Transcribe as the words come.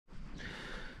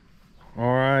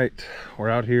right, we're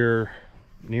out here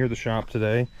near the shop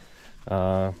today,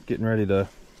 getting ready to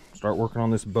start working on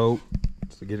this boat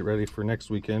to get it ready for next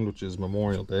weekend, which is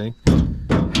Memorial Day.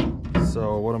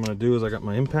 So what I'm going to do is I got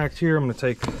my impact here. I'm going to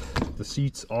take the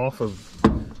seats off of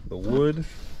the wood.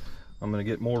 I'm going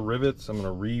to get more rivets. I'm going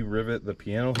to re-rivet the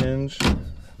piano hinge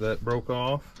that broke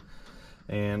off,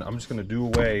 and I'm just going to do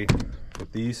away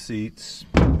with these seats,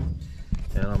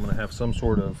 and I'm going to have some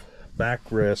sort of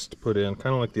backrest put in,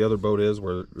 kind of like the other boat is,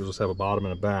 where we'll just have a bottom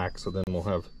and a back. So then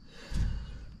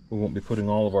we won't be putting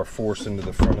all of our force into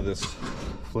the front of this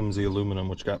flimsy aluminum,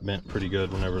 which got bent pretty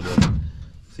good whenever the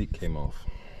seat came off.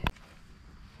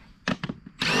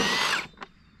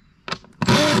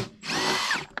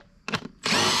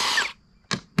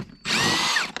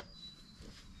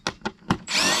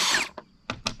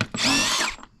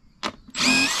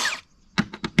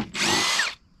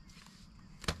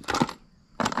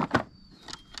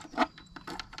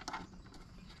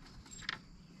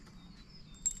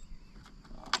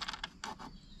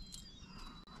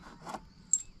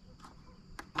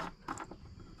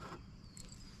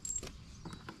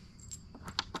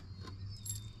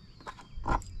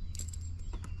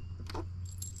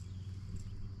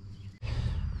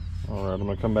 Alright, I'm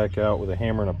going to come back out with a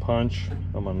hammer and a punch.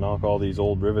 I'm going to knock all these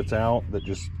old rivets out that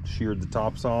just sheared the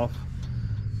tops off.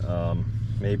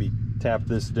 Maybe tap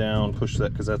this down, push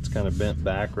that, because that's kind of bent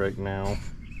back right now.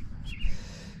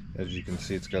 As you can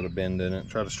see, it's got a bend in it.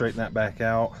 Try to straighten that back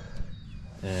out,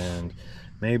 and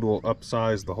maybe we'll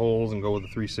upsize the holes and go with a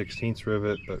 3/16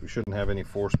 rivet, but we shouldn't have any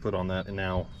force put on that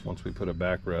now once we put a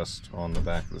backrest on the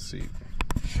back of the seat.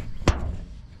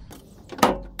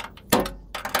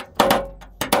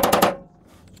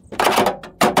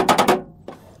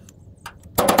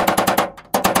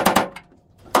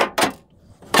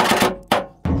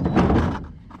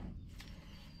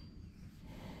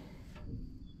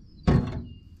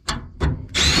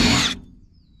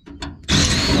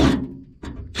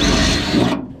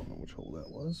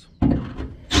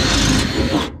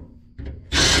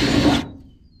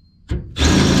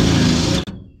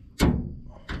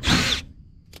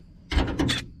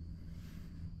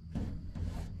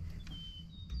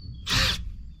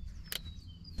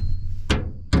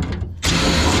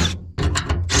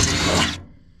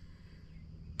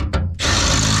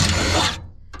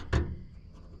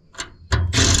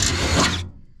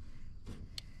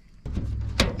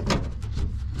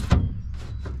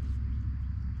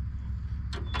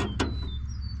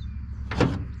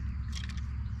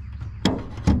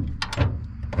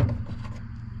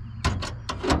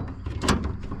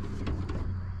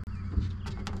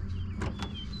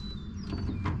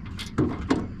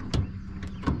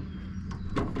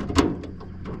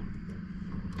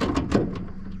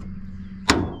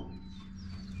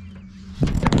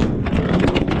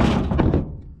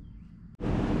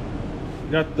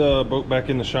 Got the boat back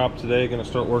in the shop today. Going to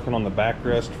start working on the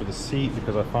backrest for the seat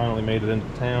because I finally made it into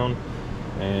town,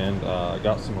 and I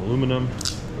got some aluminum.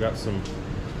 Got some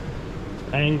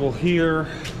angle here,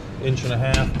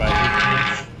 1.5 by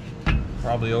 1 inch.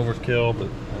 Probably overkill, but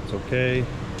that's okay.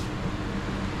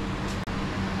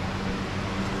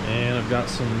 And I've got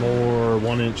some more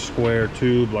 1-inch square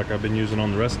tube like I've been using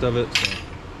on the rest of it. So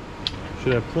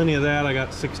should have plenty of that. I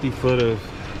got 60 foot of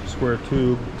square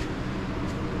tube,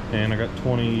 and I got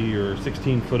 20 or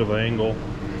 16 foot of angle.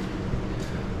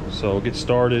 So we'll get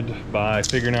started by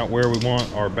figuring out where we want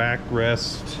our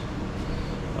backrest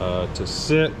to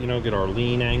sit, you know, get our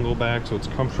lean angle back so it's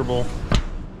comfortable,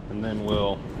 and then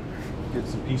we'll get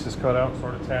some pieces cut out and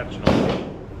start attaching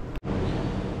them.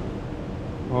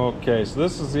 Okay, so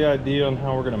this is the idea on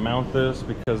how we're going to mount this,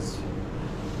 because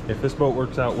if this boat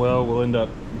works out well, we'll end up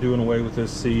doing away with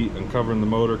this seat and covering the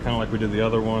motor kind of like we did the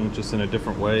other one, just in a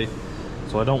different way.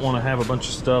 So I don't want to have a bunch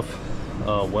of stuff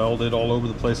welded all over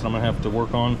the place that I'm going to have to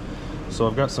work on. So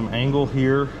I've got some angle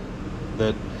here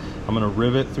that I'm going to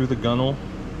rivet through the gunnel,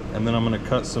 and then I'm going to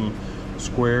cut some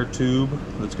square tube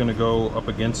that's going to go up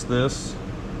against this,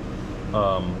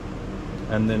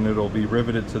 and then it'll be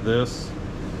riveted to this,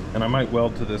 and I might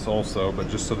weld to this also, but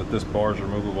just so that this bar is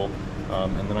removable.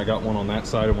 And then I got one on that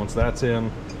side, and once that's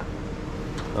in,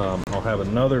 I'll have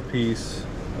another piece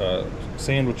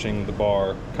sandwiching the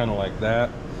bar kind of like that,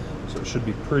 so it should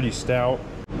be pretty stout.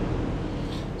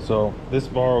 So this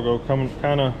bar will go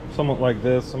kind of somewhat like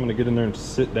this. I'm going to get in there and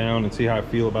sit down and see how I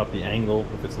feel about the angle,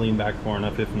 if it's leaned back far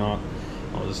enough. If not,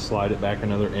 I'll just slide it back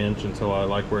another inch until I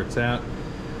like where it's at.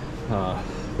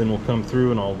 Then we'll come through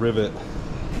and I'll rivet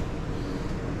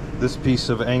this piece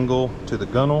of angle to the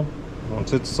gunnel.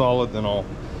 Once it's solid, then I'll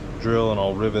drill and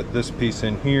I'll rivet this piece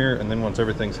in here, and then once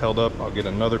everything's held up, I'll get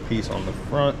another piece on the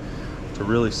front to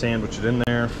really sandwich it in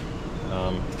there.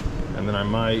 And then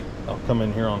I'll come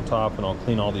in here on top and I'll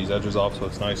clean all these edges off so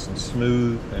it's nice and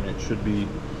smooth, and it should be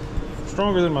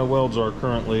stronger than my welds are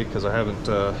currently, because I haven't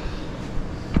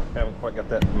quite got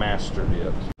that mastered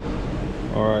yet.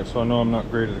 All right, so I know I'm not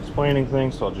great at explaining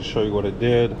things, so I'll just show you what I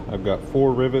did. I've got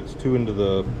 4 rivets, 2 into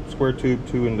the square tube,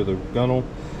 2 into the gunnel,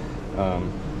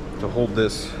 to hold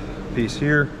this piece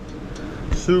here.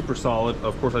 Super solid.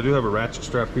 Of course, I do have a ratchet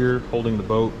strap here holding the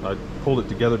boat. I pulled it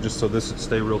together just so this would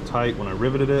stay real tight when I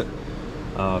riveted it.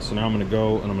 So now I'm going to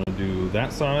go and I'm going to do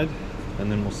that side,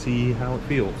 and then we'll see how it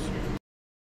feels.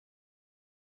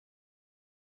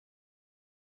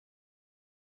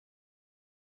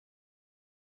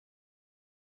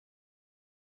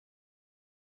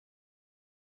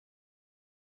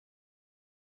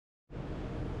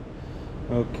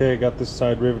 Okay, got this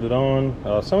side riveted on.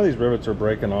 Some of these rivets are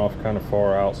breaking off kind of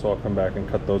far out, so I'll come back and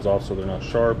cut those off so they're not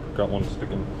sharp. Got one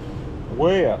sticking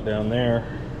way out down there,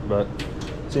 but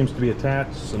it seems to be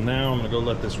attached. So now I'm going to go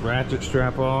let this ratchet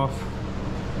strap off,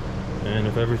 and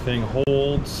if everything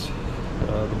holds,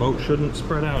 the boat shouldn't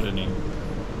spread out any.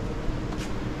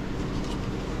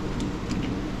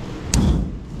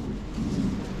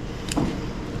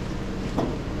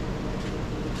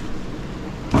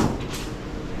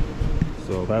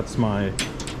 So that's my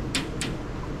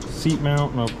seat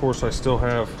mount, and of course I still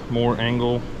have more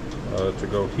angle to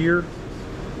go here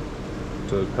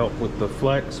to help with the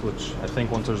flex, which I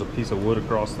think once there's a piece of wood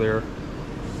across there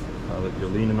that you're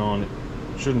leaning on, it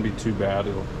shouldn't be too bad.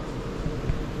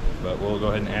 But we'll go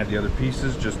ahead and add the other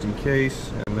pieces just in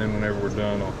case, and then whenever we're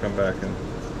done I'll come back and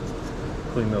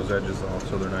clean those edges off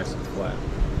so they're nice and flat.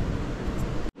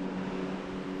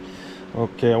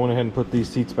 Okay, I went ahead and put these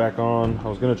seats back on. I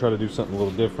was going to try to do something a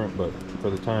little different, but for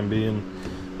the time being,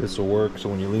 this will work. So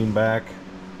when you lean back,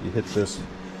 you hit this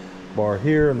bar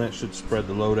here, and that should spread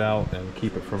the load out and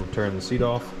keep it from tearing the seat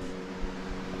off.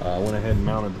 I went ahead and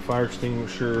mounted the fire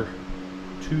extinguisher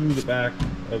to the back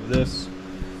of this,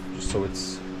 just so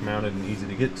it's mounted and easy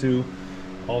to get to.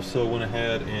 Also went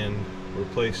ahead and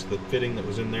replaced the fitting that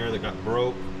was in there that got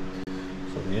broke.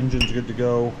 So the engine's good to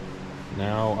go.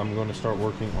 Now I'm going to start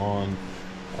working on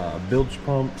bilge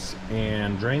pumps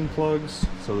and drain plugs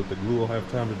so that the glue will have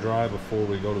time to dry before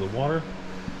we go to the water.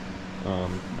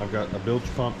 I've got a bilge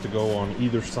pump to go on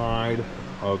either side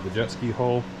of the jet ski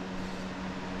hull,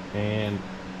 and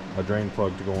a drain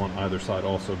plug to go on either side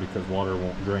also, because water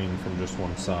won't drain from just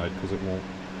one side because it won't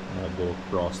go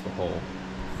across the hull.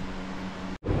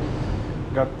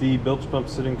 Got the bilge pump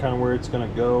sitting kind of where it's going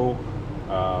to go.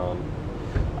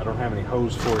 I don't have any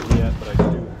hose for it yet, but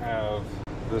I do have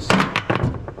this.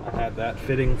 I had that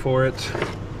fitting for it.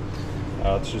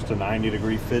 It's just a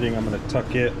 90-degree fitting. I'm going to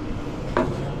tuck it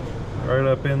right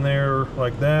up in there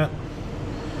like that,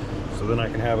 so then I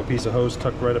can have a piece of hose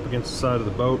tucked right up against the side of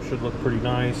the boat. Should look pretty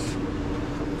nice.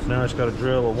 So now I just got to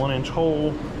drill a 1-inch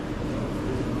hole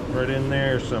right in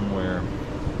there somewhere.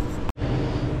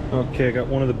 Okay, I got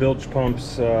one of the bilge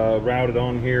pumps routed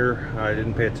on here. I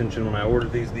didn't pay attention when I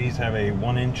ordered these. These have a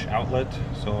 1-inch outlet,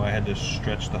 so I had to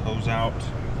stretch the hose out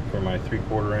for my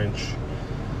 3/4 inch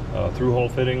through hole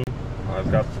fitting. I've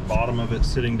got the bottom of it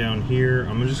sitting down here.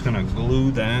 I'm just gonna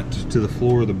glue that to the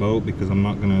floor of the boat because I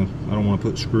don't want to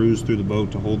put screws through the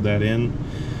boat to hold that in.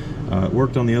 It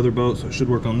worked on the other boat, so it should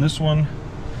work on this one.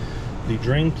 The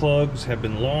drain plugs have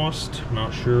been lost.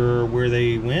 Not sure where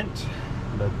they went,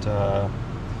 but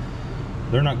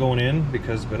they're not going in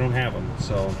because I don't have them.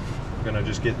 So I'm gonna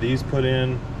just get these put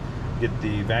in, get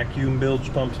the vacuum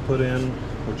bilge pumps put in,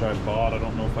 which I bought. I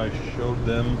don't know if I showed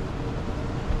them.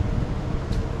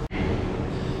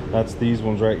 That's these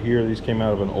ones right here. These came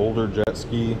out of an older jet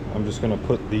ski. I'm just gonna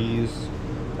put these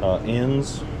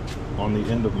ends on the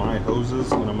end of my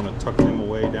hoses, and I'm gonna tuck them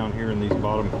away down here in these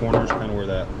bottom corners, kind of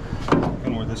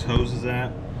where this hose is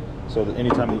at, so that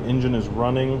anytime the engine is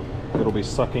running, it'll be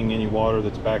sucking any water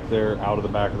that's back there out of the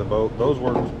back of the boat. Those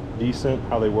worked decent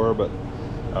how they were, but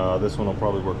this one will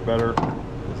probably work better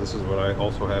because this is what I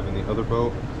also have in the other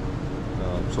boat.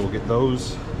 So we'll get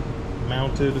those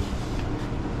mounted,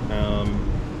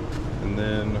 and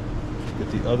then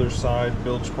get the other side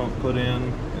bilge pump put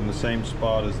in the same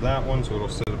spot as that one, so it'll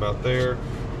sit about there.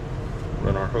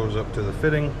 Run our hose up to the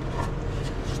fitting,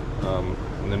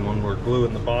 and then when we're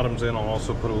gluing the bottoms in, I'll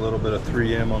also put a little bit of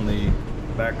 3M on the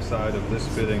back side of this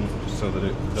fitting just so that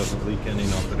it doesn't leak any.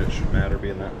 Not that it should matter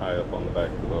being that high up on the back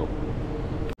of the boat.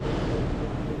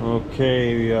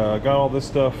 Okay, got all this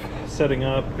stuff setting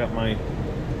up. Got my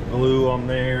glue on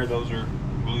there. Those are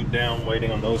glued down,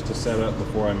 waiting on those to set up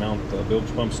before I mount the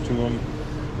bilge pumps to them.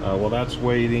 While that's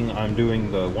waiting, I'm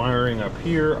doing the wiring up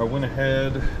here. I went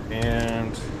ahead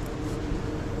and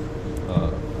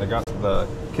I got the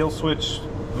kill switch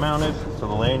mounted so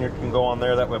the lanyard can go on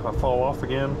there. That way if I fall off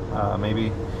again,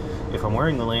 maybe if I'm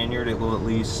wearing the lanyard, it will at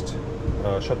least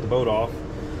shut the boat off.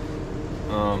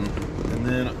 And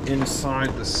then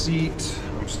inside the seat,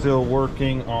 I'm still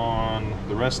working on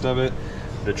the rest of it.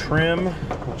 The trim,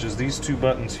 which is these two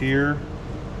buttons here,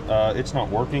 it's not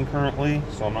working currently,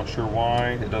 so I'm not sure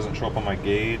why. It doesn't show up on my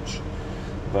gauge,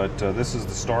 but this is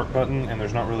the start button, and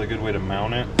there's not really a good way to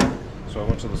mount it. So I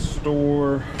went to the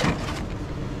store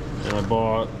and I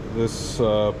bought this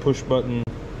push button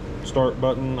start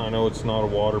button. I know it's not a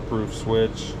waterproof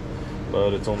switch,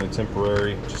 but it's only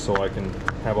temporary, just so I can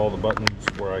have all the buttons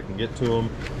where I can get to them.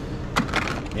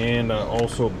 And I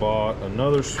also bought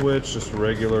another switch, just a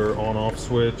regular on-off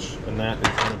switch, and that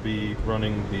is going to be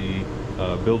running the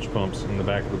bilge pumps in the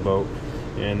back of the boat,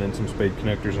 and then some spade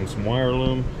connectors and some wire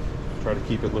loom. Try to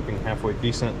keep it looking halfway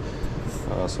decent.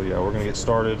 So yeah, we're going to get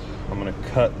started. I'm going to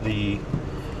cut the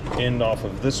end off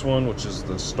of this one, which is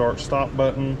the start-stop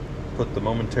button, put the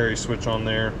momentary switch on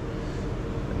there,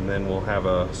 and then we'll have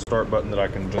a start button that I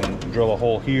can drill a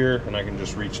hole here, and I can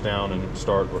just reach down and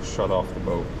start or shut off the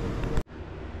boat.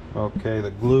 Okay,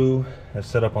 the glue is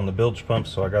set up on the bilge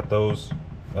pumps, so I got those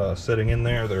sitting in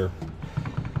there. They're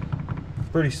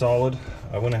pretty solid.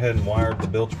 I went ahead and wired the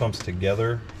bilge pumps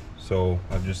together, so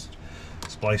I've just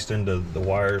spliced into the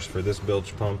wires for this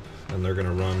bilge pump, and they're going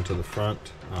to run to the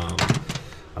front.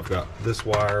 I've got this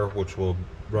wire which will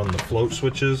run the float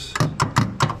switches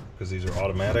because these are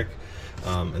automatic,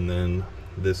 and then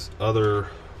this other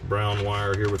brown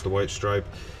wire here with the white stripe,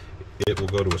 it will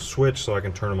go to a switch so I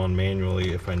can turn them on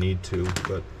manually if I need to.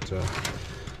 But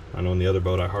I know in the other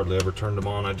boat I hardly ever turned them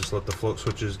on. I just let the float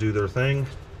switches do their thing.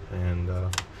 And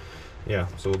yeah,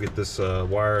 so we'll get this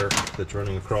wire that's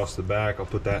running across the back, I'll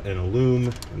put that in a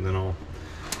loom, and then I'll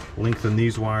lengthen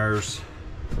these wires,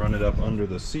 run it up under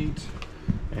the seat,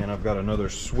 and I've got another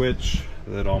switch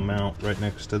that I'll mount right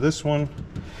next to this one.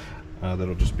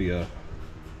 That'll just be a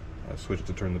switch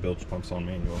to turn the bilge pumps on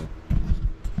manually.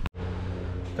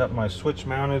 Got my switch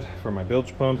mounted for my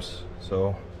bilge pumps,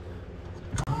 so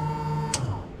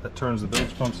that turns the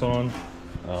bilge pumps on.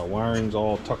 Wiring's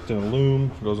all tucked in a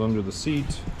loom, goes under the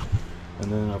seat,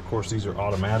 and then of course these are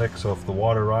automatic, so if the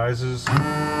water rises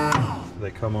they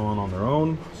come on their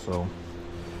own. So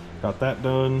got that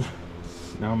done.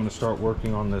 Now I'm going to start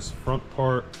working on this front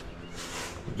part,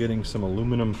 getting some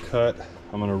aluminum cut.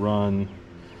 I'm going to run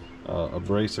a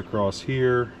brace across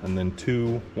here, and then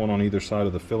one on either side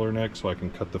of the filler neck, so I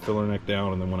can cut the filler neck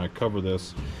down, and then when I cover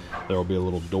this there will be a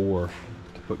little door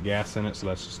to put gas in it, so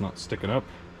that's just not sticking up.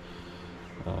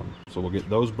 So we'll get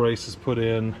those braces put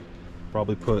in,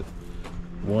 probably put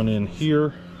one in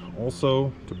here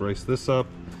also to brace this up,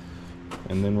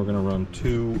 and then we're going to run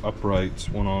two uprights,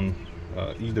 one on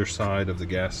either side of the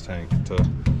gas tank, to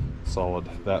solid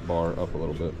that bar up a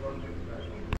little bit.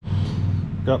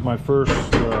 Got my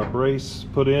first brace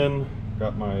put in,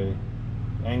 got my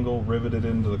angle riveted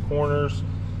into the corners.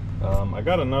 I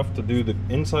got enough to do the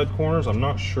inside corners. I'm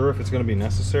not sure if it's going to be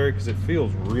necessary because it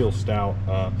feels real stout.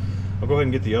 I'll go ahead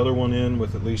and get the other one in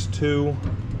with at least two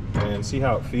and see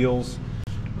how it feels,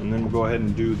 and then we'll go ahead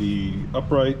and do the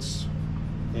uprights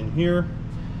in here,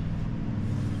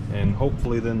 and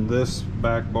hopefully then this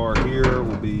back bar here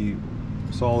will be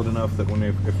solid enough that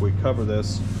if we cover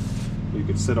this, you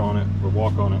could sit on it or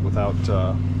walk on it without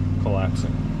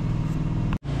collapsing.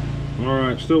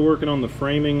 Alright, still working on the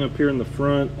framing up here in the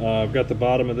front. I've got the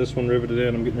bottom of this one riveted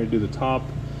in. I'm getting ready to do the top.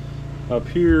 Up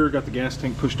here, got the gas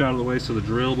tank pushed out of the way so the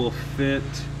drill will fit.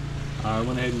 I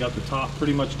went ahead and got the top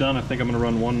pretty much done. I think I'm going to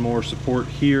run one more support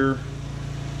here.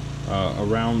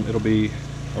 It'll be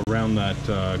around that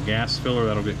gas filler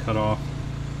that'll get cut off.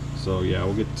 So yeah,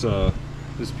 we'll get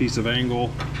this piece of angle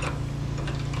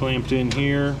clamped in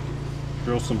here,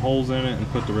 drill some holes in it, and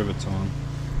put the rivets on.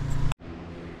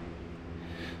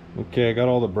 Okay, I got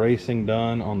all the bracing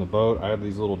done on the boat. I have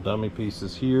these little dummy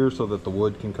pieces here so that the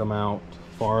wood can come out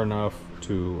far enough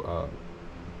to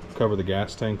cover the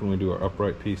gas tank when we do our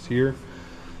upright piece here.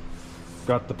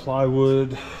 Got the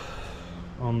plywood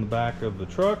on the back of the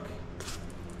truck,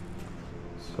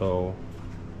 so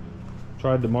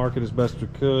tried to mark it as best we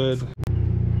could. You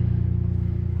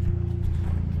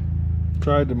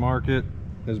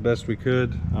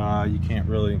can't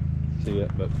really see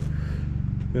it, but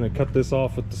I'm gonna cut this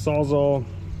off with the Sawzall,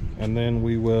 and then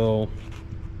we will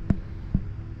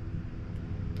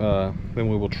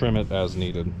trim it as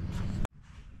needed.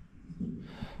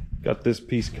 Got this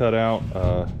piece cut out.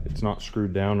 It's not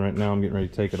screwed down right now. I'm getting ready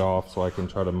to take it off so I can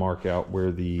try to mark out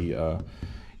where the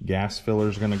gas filler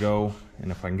is going to go,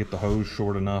 and if I can get the hose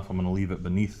short enough, I'm going to leave it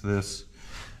beneath this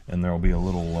and there will be a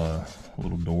little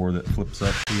door that flips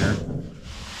up here.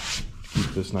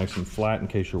 Keep this nice and flat in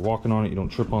case you're walking on it, you don't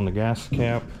trip on the gas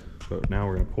cap. But now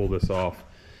we're going to pull this off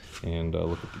and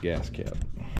look at the gas cap.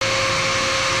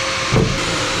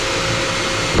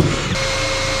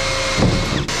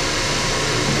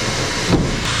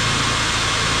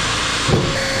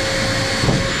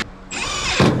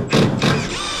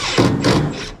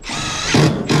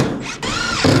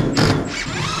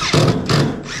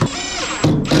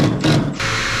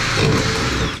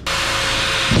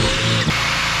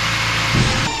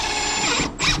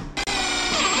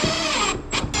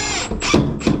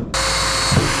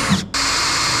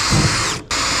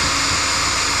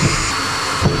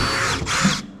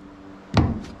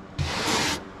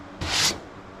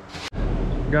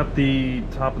 Got the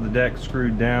top of the deck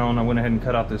screwed down. I went ahead and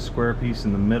cut out this square piece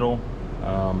in the middle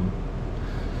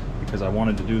because I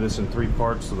wanted to do this in 3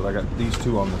 parts, so that I got these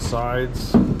 2 on the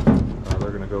sides.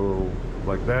 They're going to go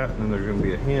like that, and then there's going to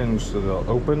be a hinge so they'll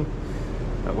open.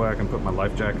 That way I can put my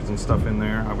life jackets and stuff in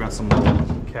there. I've got some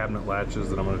little cabinet latches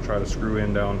that I'm going to try to screw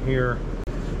in down here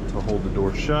to hold the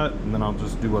door shut, and then I'll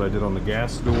just do what I did on the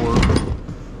gas door,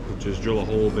 which is drill a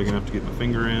hole big enough to get my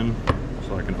finger in,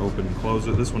 so I can open and close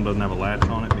it. This one doesn't have a latch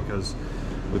on it because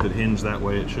with it hinged that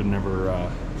way, it should never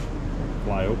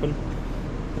fly open.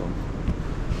 So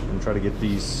I'm going to try to get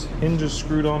these hinges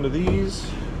screwed onto these,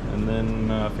 and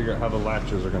then figure out how the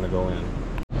latches are going to go in.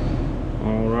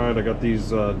 Alright, I got these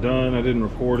done. I didn't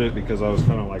record it because I was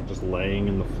kind of like just laying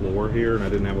in the floor here and I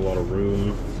didn't have a lot of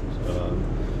room.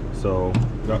 So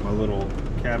got my little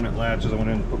cabinet latches. I went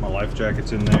in and put my life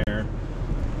jackets in there.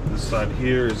 This side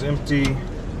here is empty.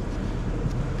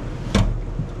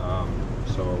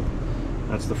 So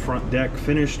that's the front deck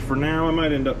finished for now. I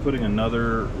might end up putting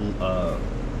another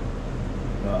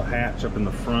hatch up in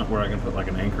the front where I can put like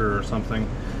an anchor or something.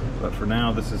 But for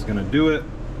now, this is going to do it.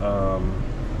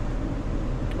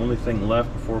 Only thing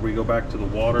left before we go back to the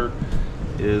water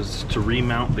is to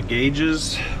remount the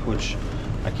gauges, which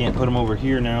I can't put them over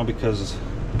here now because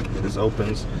this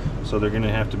opens. So they're going to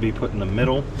have to be put in the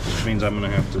middle, which means I'm going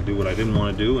to have to do what I didn't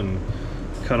want to do and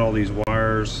cut all these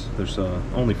wires. There's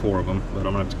only 4 of them, but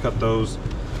I'm going to have to cut those,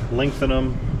 lengthen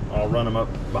them. I'll run them up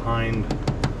behind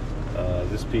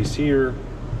this piece here,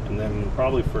 and then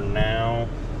probably for now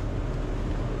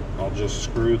I'll just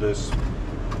screw this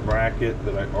bracket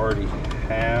that I already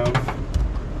have.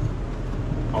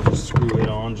 I'll just screw it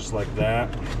on just like that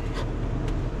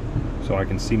so I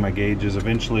can see my gauges.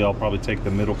 Eventually I'll probably take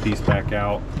the middle piece back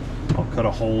out. I'll cut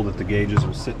a hole that the gauges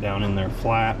will sit down in there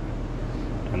flat,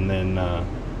 and then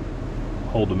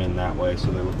hold them in that way so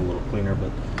they look a little cleaner.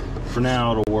 But for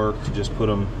now it'll work to just put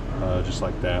them just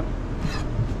like that.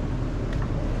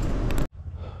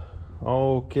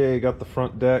 Okay, got the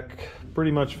front deck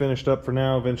pretty much finished up for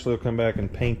now. Eventually I'll come back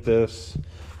and paint this.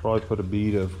 Probably put a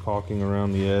bead of caulking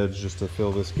around the edge just to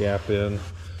fill this gap in.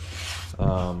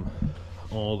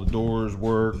 All the doors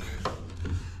work.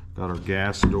 Got our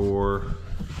gas door.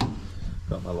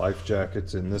 Got my life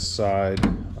jackets in this side.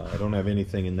 I don't have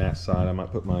anything in that side. I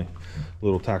might put my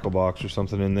little tackle box or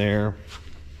something in there.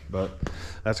 But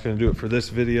that's going to do it for this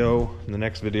video. In the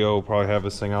next video, we'll probably have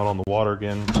this thing out on the water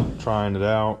again, trying it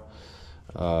out.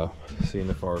 Seeing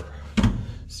if our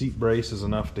seat brace is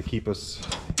enough to keep us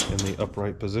in the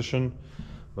upright position.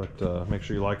 But make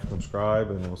sure you like and subscribe,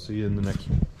 and we'll see you in the next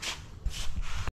one.